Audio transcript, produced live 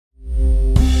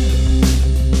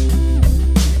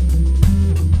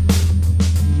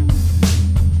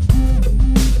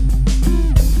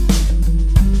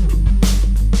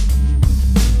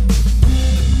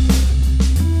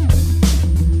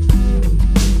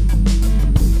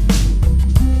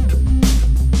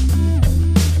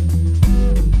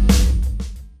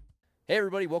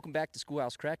everybody. Welcome back to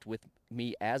Schoolhouse Cracked. With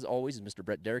me, as always, is Mr.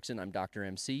 Brett Derrickson. I'm Dr.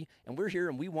 MC, and we're here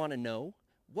and we want to know,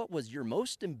 what was your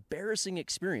most embarrassing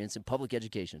experience in public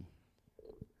education?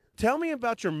 Tell me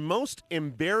about your most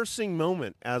embarrassing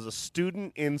moment as a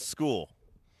student in school.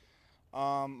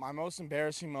 My most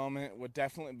embarrassing moment would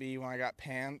definitely be when I got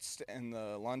pantsed in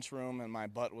the lunchroom and my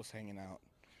butt was hanging out.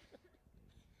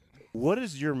 What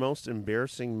is your most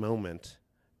embarrassing moment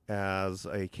as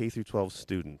a K-12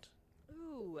 student?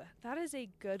 Ooh, that is a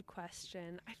good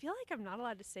question. I feel like I'm not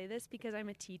allowed to say this because I'm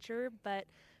a teacher, but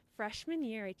freshman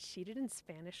year I cheated in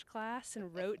Spanish class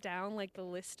and wrote down like the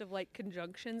list of like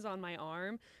conjunctions on my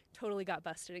arm. Totally got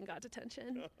busted and got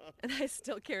detention. And I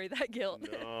still carry that guilt.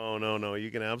 No.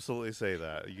 You can absolutely say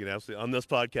that. You can absolutely, on this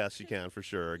podcast, you can for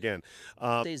sure. Again,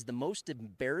 Is the most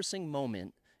embarrassing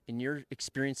moment in your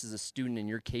experience as a student in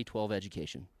your K-12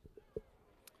 education?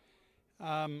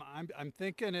 I'm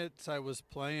thinking I was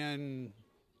playing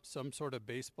some sort of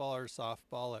baseball or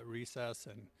softball at recess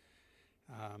and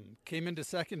came into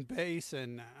second base,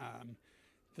 and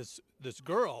this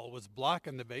girl was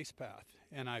blocking the base path,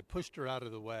 and I pushed her out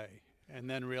of the way, and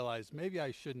then realized maybe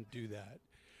I shouldn't do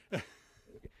that.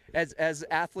 As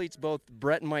athletes, both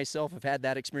Brett and myself have had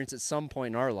that experience at some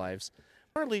point in our lives.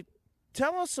 Harley,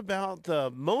 tell us about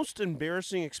the most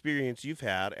embarrassing experience you've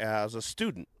had as a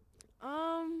student.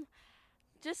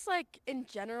 Just like in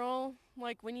general,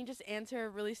 like when you just answer a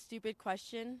really stupid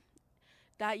question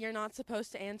that you're not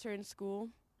supposed to answer in school.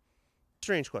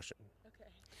 Strange question. Okay.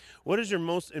 What is your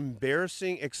most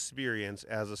embarrassing experience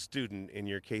as a student in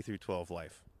your K-12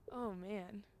 life? Oh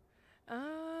man,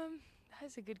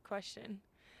 that's a good question.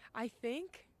 I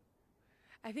think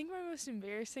my most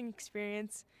embarrassing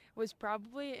experience was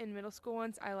probably in middle school.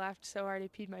 Once I laughed so hard I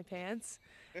peed my pants,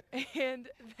 and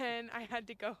then I had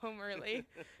to go home early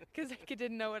because I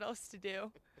didn't know what else to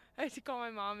do. I had to call my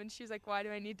mom, and she was like, "Why do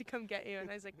I need to come get you?"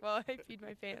 And I was like, "Well, I peed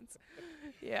my pants."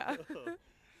 Yeah.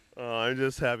 I'm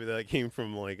just happy that came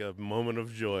from like a moment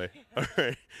of joy. All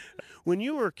right. When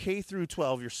you were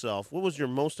K-12 yourself, what was your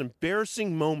most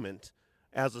embarrassing moment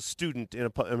as a student in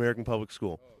American public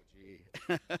school?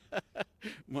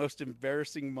 Most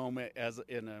embarrassing moment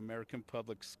in an American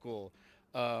public school.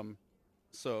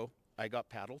 So I got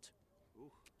paddled.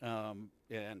 And,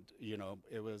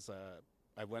 it was,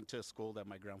 I went to a school that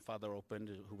my grandfather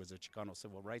opened, who was a Chicano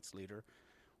civil rights leader.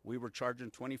 We were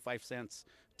charging 25 cents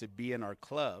to be in our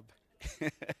club,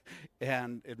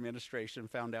 and administration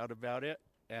found out about it.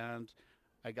 And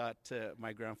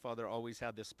my grandfather always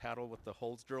had this paddle with the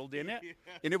holes drilled in it,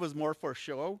 and it was more for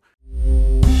show.